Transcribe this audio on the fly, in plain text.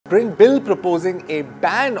bill proposing a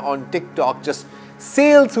ban on TikTok just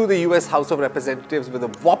sailed through the US House of Representatives with a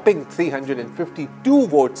whopping 352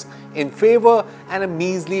 votes in favor and a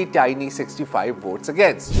measly tiny 65 votes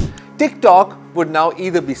against. TikTok would now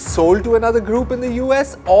either be sold to another group in the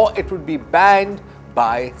US or it would be banned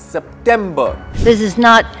by September. This is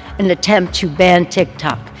not an attempt to ban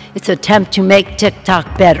TikTok. It's an attempt to make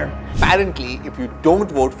TikTok better. Apparently, if you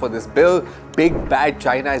don't vote for this bill, big bad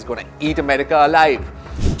China is going to eat America alive.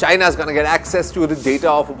 China is going to get access to the data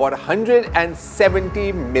of about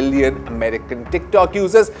 170 million American TikTok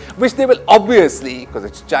users, which they will obviously, because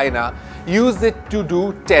it's China, use it to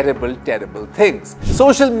do terrible, terrible things.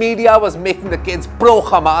 Social media was making the kids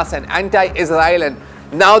pro-Hamas and anti-Israel, and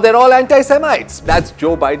now they're all anti-Semites. That's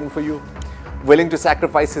Joe Biden for you. Willing to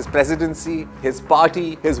sacrifice his presidency, his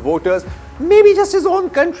party, his voters, maybe just his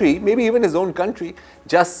own country, maybe even his own country,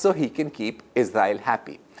 just so he can keep Israel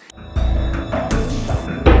happy.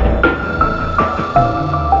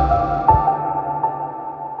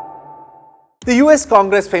 The US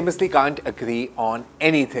Congress famously can't agree on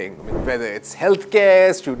anything, whether it's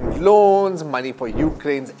healthcare, student loans, money for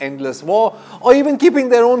Ukraine's endless war, or even keeping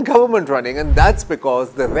their own government running. And that's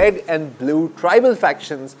because the red and blue tribal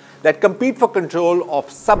factions that compete for control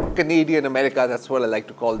of sub-Canadian America, that's what I like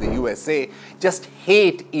to call the USA, just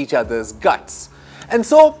hate each other's guts. And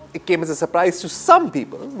so it came as a surprise to some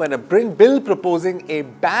people when a bill proposing a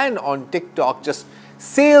ban on TikTok just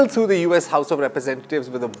sailed through the US House of Representatives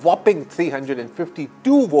with a whopping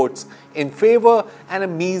 352 votes in favor and a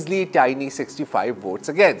measly tiny 65 votes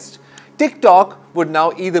against. TikTok would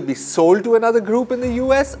now either be sold to another group in the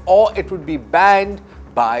US or it would be banned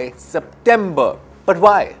by September. But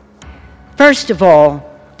why? First of all,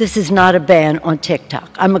 this is not a ban on TikTok.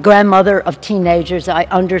 I'm a grandmother of teenagers. I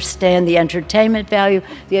understand the entertainment value,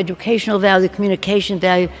 the educational value, the communication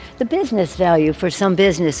value, the business value for some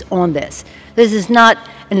business on this. This is not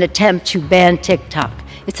an attempt to ban TikTok.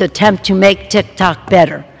 It's an attempt to make TikTok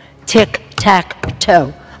better.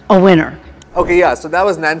 Tic-tac-toe, a winner. Okay, yeah, so that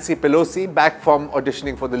was Nancy Pelosi back from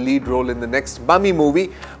auditioning for the lead role in the next Mummy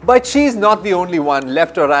movie. But she's not the only one,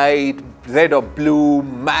 left or right, red or blue,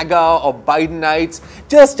 MAGA or Bidenites.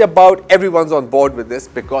 Just about everyone's on board with this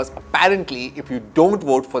because apparently if you don't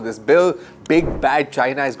vote for this bill, big bad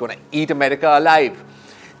China is going to eat America alive.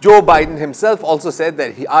 Joe Biden himself also said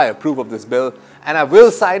that I approve of this bill and I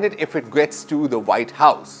will sign it if it gets to the White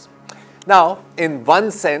House. Now, in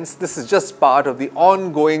one sense, this is just part of the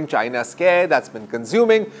ongoing China scare that's been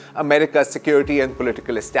consuming America's security and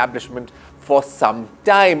political establishment for some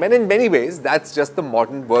time. And in many ways, that's just the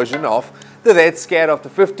modern version of the Red Scare of the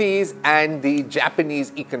 50s and the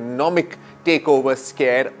Japanese economic takeover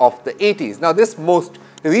scare of the 80s. Now, this most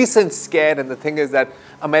recent scare, and the thing is that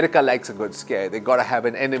America likes a good scare. They got to have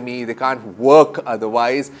an enemy. They can't work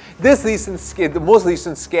otherwise. This recent scare, the most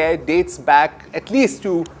recent scare dates back at least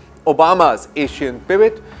to Obama's Asian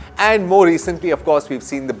pivot, and more recently, of course, we've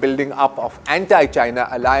seen the building up of anti-China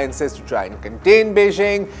alliances to try and contain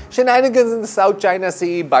Beijing, shenanigans in the South China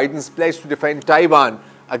Sea, Biden's pledge to defend Taiwan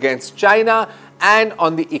against China, and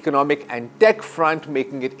on the economic and tech front,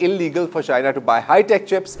 making it illegal for China to buy high-tech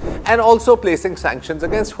chips, and also placing sanctions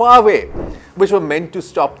against Huawei, which were meant to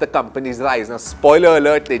stop the company's rise. Now, spoiler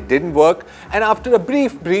alert, they didn't work, and after a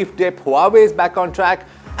brief dip, Huawei is back on track,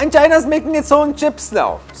 and China's making its own chips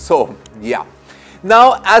now. So, yeah.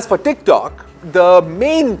 Now, as for TikTok, the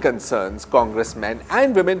main concerns congressmen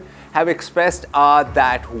and women have expressed are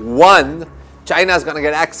that, one, China is going to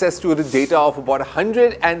get access to the data of about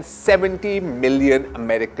 170 million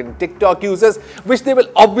American TikTok users, which they will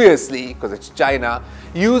obviously, because it's China,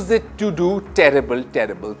 use it to do terrible,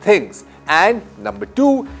 terrible things. And number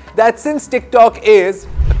two, that since TikTok is,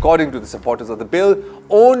 according to the supporters of the bill,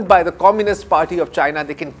 owned by the Communist Party of China,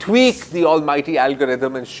 they can tweak the almighty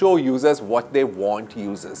algorithm and show users what they want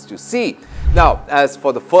users to see. Now, as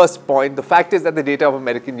for the first point, the fact is that the data of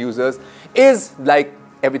American users is, like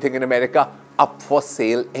everything in America, up for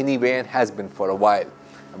sale anyway and has been for a while.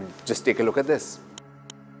 I mean, just take a look at this.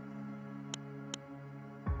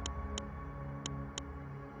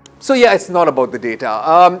 So yeah, it's not about the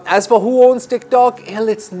data. As for who owns TikTok, well,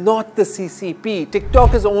 it's not the CCP.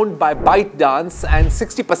 TikTok is owned by ByteDance and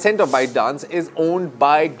 60% of ByteDance is owned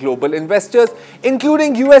by global investors,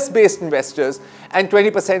 including US-based investors, and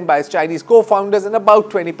 20% by its Chinese co-founders and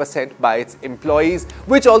about 20% by its employees,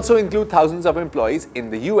 which also include thousands of employees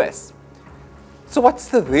in the US. So what's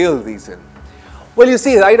the real reason? Well, you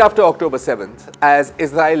see, right after October 7th, as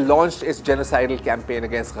Israel launched its genocidal campaign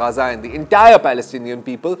against Gaza and the entire Palestinian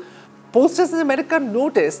people, pollsters in America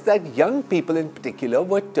noticed that young people in particular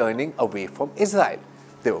were turning away from Israel.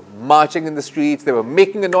 They were marching in the streets, they were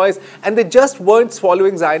making a noise, and they just weren't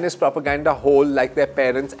swallowing Zionist propaganda whole like their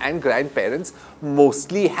parents and grandparents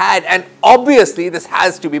mostly had. And obviously, this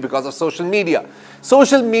has to be because of social media.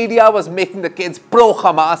 Social media was making the kids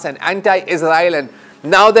pro-Hamas and anti-Israel, and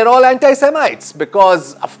now they're all anti-Semites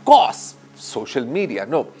because, of course, social media.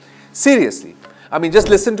 No, seriously. I mean, just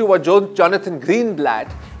listen to what Jonathan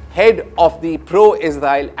Greenblatt, head of the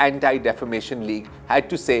pro-Israel Anti-Defamation League, had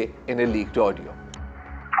to say in a leaked audio.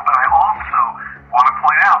 But I also want to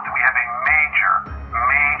point out that we have a major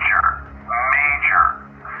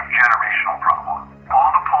generational problem.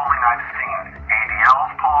 All the polling I've seen,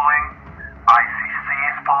 ADL's polling,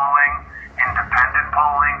 ICC's polling, independent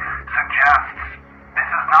polling, suggests this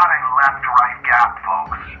is not a left-right gap,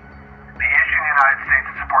 folks. The issue in the United States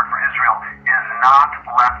of support for Israel is not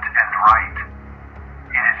left and right.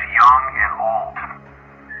 It is young and old.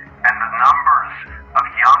 And the numbers of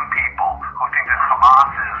young people who think that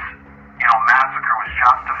Hamas's, massacre was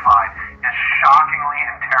justified is shockingly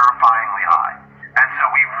and terrifyingly high. And so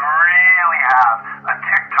we really have a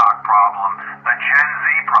TikTok problem, a Gen Z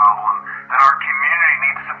problem, that our community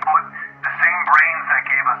needs to put the same brains that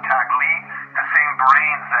gave us Taglit, the same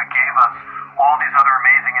brains that gave us all these other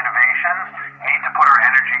amazing innovations, need to put our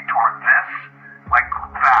energy toward this, like,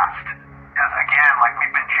 fast. Because again, like,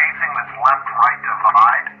 we've been chasing this left-right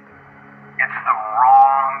divide. It's the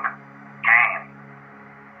wrong game.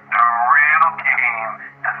 The real game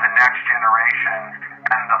is the next generation,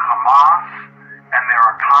 and the Hamas and their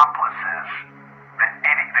accomplices, the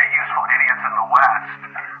useful idiots in the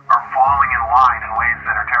West, are falling in line in ways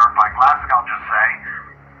that are terrifying. Last thing I'll just say,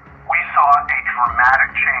 we saw a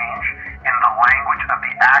dramatic change in the language of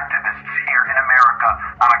the activists here in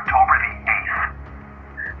America on October the 8th.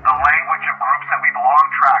 The language of groups that we've long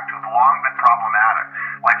tracked, who've long been problematic,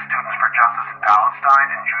 like Students for Justice in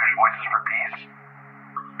Palestine and Jewish Voices for Peace,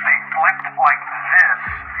 they flipped like this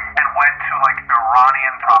and went to like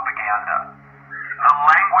Iranian propaganda. The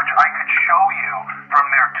language I could show you from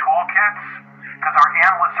their toolkits, because our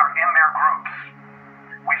analysts are in their groups.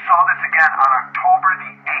 We saw this again on October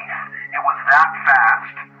the 8th. It was that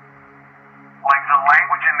fast. Like, the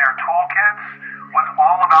language in their toolkits was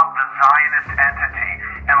all about the Zionist entity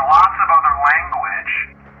and lots of other language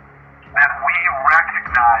that we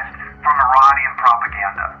recognized from Iranian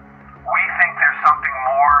propaganda. We think there's something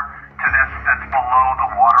more to this that's below the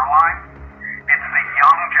waterline. It's the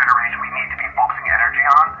young generation we need to be focusing energy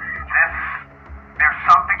on. There's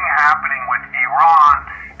something happening with Iran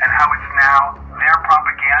and how it's now their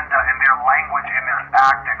propaganda and their language and their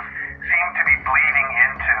tactics seem to be bleeding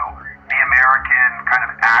into the American kind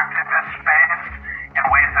of activist space in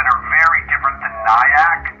ways that are very different than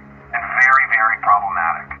NIAC and very, very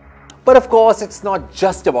problematic. But of course, it's not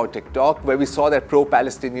just about TikTok, where we saw that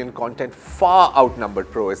pro-Palestinian content far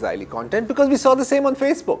outnumbered pro-Israeli content, because we saw the same on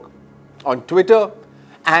Facebook, on Twitter,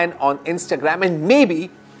 and on Instagram. And maybe,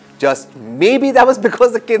 just maybe, that was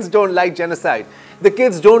because the kids don't like genocide. The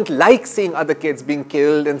kids don't like seeing other kids being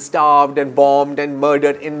killed and starved and bombed and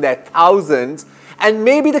murdered in their thousands. And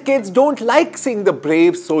maybe the kids don't like seeing the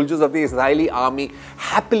brave soldiers of the Israeli army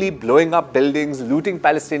happily blowing up buildings, looting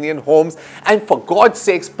Palestinian homes, and for God's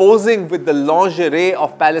sakes, posing with the lingerie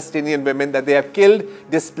of Palestinian women that they have killed,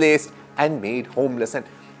 displaced, and made homeless. And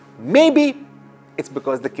maybe it's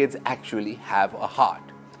because the kids actually have a heart.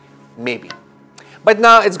 Maybe. But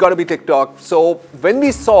now it's got to be TikTok. So when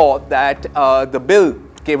we saw that when the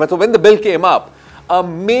bill came up, a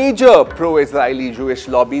major pro-Israeli Jewish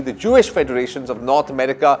lobby, the Jewish Federations of North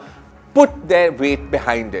America, put their weight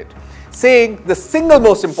behind it, saying the single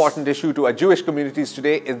most important issue to our Jewish communities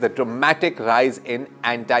today is the dramatic rise in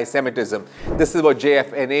anti-Semitism. This is what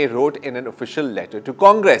JFNA wrote in an official letter to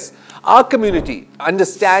Congress. Our community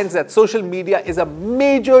understands that social media is a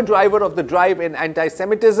major driver of the drive in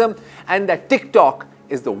anti-Semitism, and that TikTok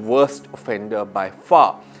is the worst offender by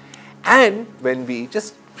far. And when we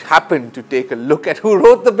just happen to take a look at who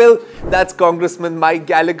wrote the bill, that's Congressman Mike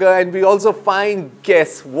Gallagher, and we also find,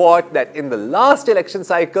 guess what, that in the last election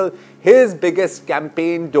cycle, his biggest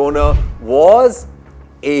campaign donor was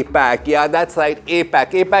AIPAC. Yeah, that's right,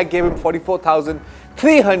 AIPAC. AIPAC gave him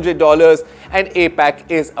 $44,300, and AIPAC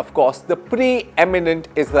is, of course, the preeminent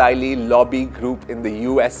Israeli lobby group in the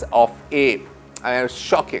US of A.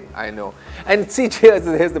 Shocking, I know. And see,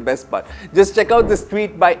 here's the best part. Just check out this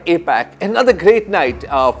tweet by AIPAC. Another great night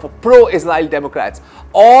for pro-Israel Democrats.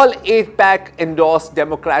 All AIPAC endorsed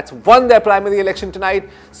Democrats won their primary election tonight.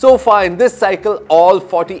 So far in this cycle, all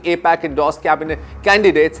 40 AIPAC endorsed cabinet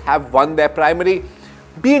candidates have won their primary.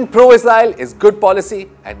 Being pro-Israel is good policy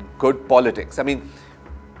and good politics. I mean,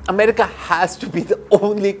 America has to be the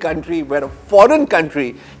only country where a foreign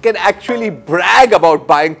country can actually brag about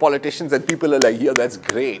buying politicians and people are like, yeah, that's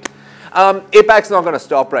great. AIPAC's not going to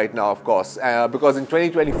stop right now, of course, because in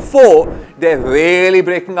 2024, they're really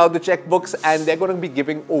breaking out the checkbooks and they're going to be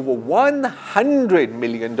giving over $100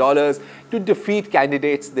 million to defeat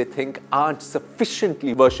candidates they think aren't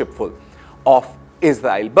sufficiently worshipful of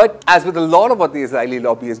Israel. But as with a lot of what the Israeli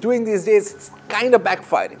lobby is doing these days, it's kind of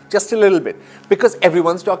backfiring just a little bit because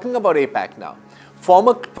everyone's talking about AIPAC now.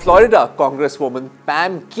 Former Florida Congresswoman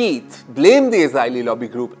Pam Keith blamed the Israeli lobby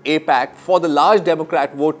group AIPAC for the large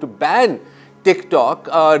Democrat vote to ban TikTok.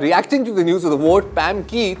 Reacting to the news of the vote, Pam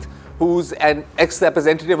Keith, who's an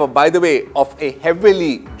ex-representative of, by the way, of a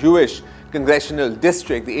heavily Jewish congressional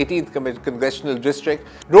district, the 18th congressional district,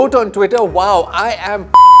 wrote on Twitter, "Wow, I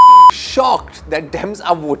am shocked that Dems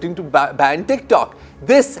are voting to ban TikTok.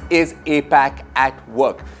 This is AIPAC at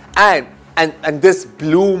work." And this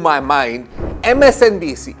blew my mind.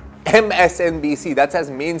 MSNBC, that's as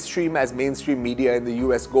mainstream media in the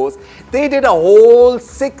US goes, they did a whole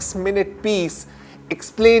 6-minute piece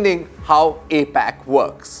explaining how AIPAC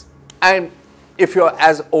works. And if you're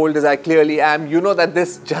as old as I clearly am, you know that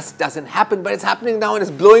this just doesn't happen, but it's happening now and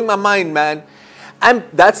it's blowing my mind, man. And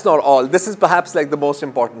that's not all. This is perhaps like the most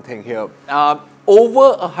important thing here.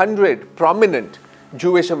 Over 100 prominent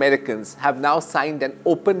Jewish Americans have now signed an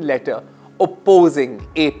open letter opposing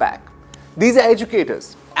AIPAC. These are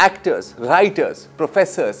educators, actors, writers,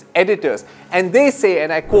 professors, editors, and they say,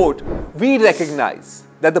 and I quote, "We recognize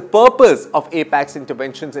that the purpose of AIPAC's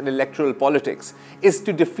interventions in electoral politics is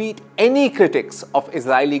to defeat any critics of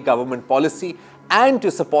Israeli government policy and to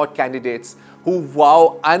support candidates who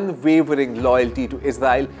vow unwavering loyalty to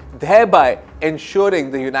Israel, thereby ensuring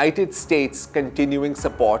the United States' continuing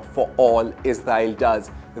support for all Israel does,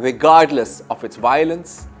 regardless of its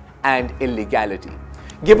violence and illegality.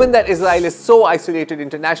 Given that Israel is so isolated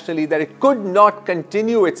internationally that it could not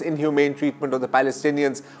continue its inhumane treatment of the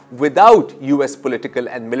Palestinians without US political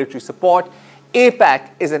and military support,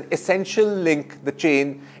 AIPAC is an essential link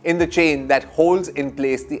in the chain that holds in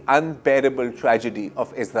place the unbearable tragedy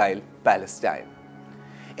of Israel-Palestine.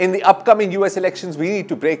 In the upcoming US elections, we need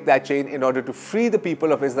to break that chain in order to free the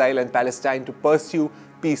people of Israel and Palestine to pursue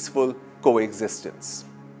peaceful coexistence."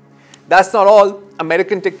 That's not all.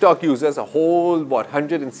 American TikTok users, a whole,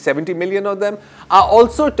 170 million of them, are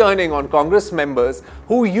also turning on Congress members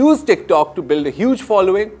who use TikTok to build a huge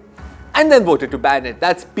following and then voted to ban it.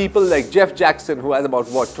 That's people like Jeff Jackson, who has about,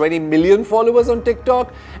 20 million followers on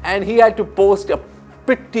TikTok, and he had to post a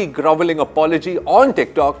pretty groveling apology on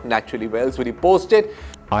TikTok. Naturally, where else would he post it?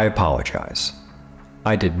 "I apologize.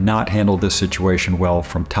 I did not handle this situation well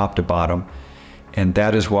from top to bottom, and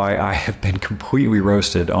that is why I have been completely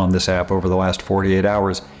roasted on this app over the last 48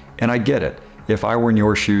 hours, and I get it. If I were in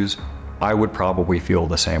your shoes, I would probably feel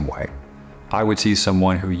the same way. I would see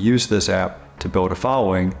someone who used this app to build a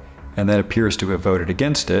following and then appears to have voted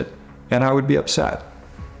against it, and I would be upset.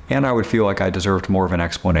 And I would feel like I deserved more of an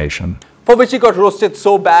explanation." For which he got roasted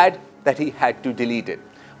so bad that he had to delete it.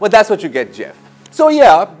 Well, that's what you get, Jeff. So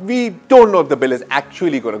yeah, we don't know if the bill is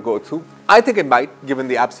actually going to go through. I think it might, given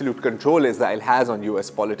the absolute control Israel has on US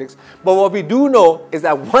politics. But what we do know is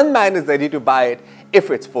that one man is ready to buy it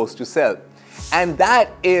if it's forced to sell. And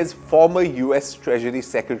that is former US Treasury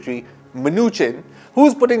Secretary Mnuchin,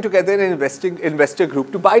 who's putting together an investor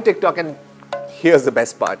group to buy TikTok. And here's the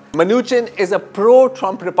best part. Mnuchin is a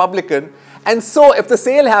pro-Trump Republican, and so if the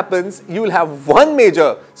sale happens, you'll have one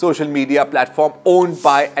major social media platform owned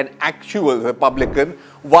by an actual Republican,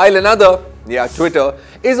 while another, Twitter,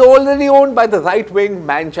 is already owned by the right-wing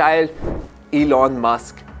man-child Elon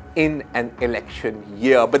Musk in an election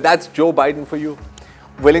year. But that's Joe Biden for you.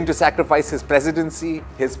 Willing to sacrifice his presidency,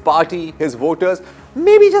 his party, his voters,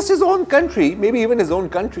 maybe just his own country, maybe even his own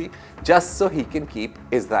country, just so he can keep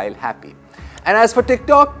Israel happy. And as for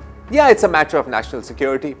TikTok, it's a matter of national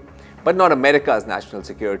security, but not America's national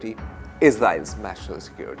security, Israel's national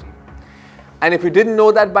security. And if you didn't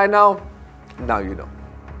know that by now, now you know.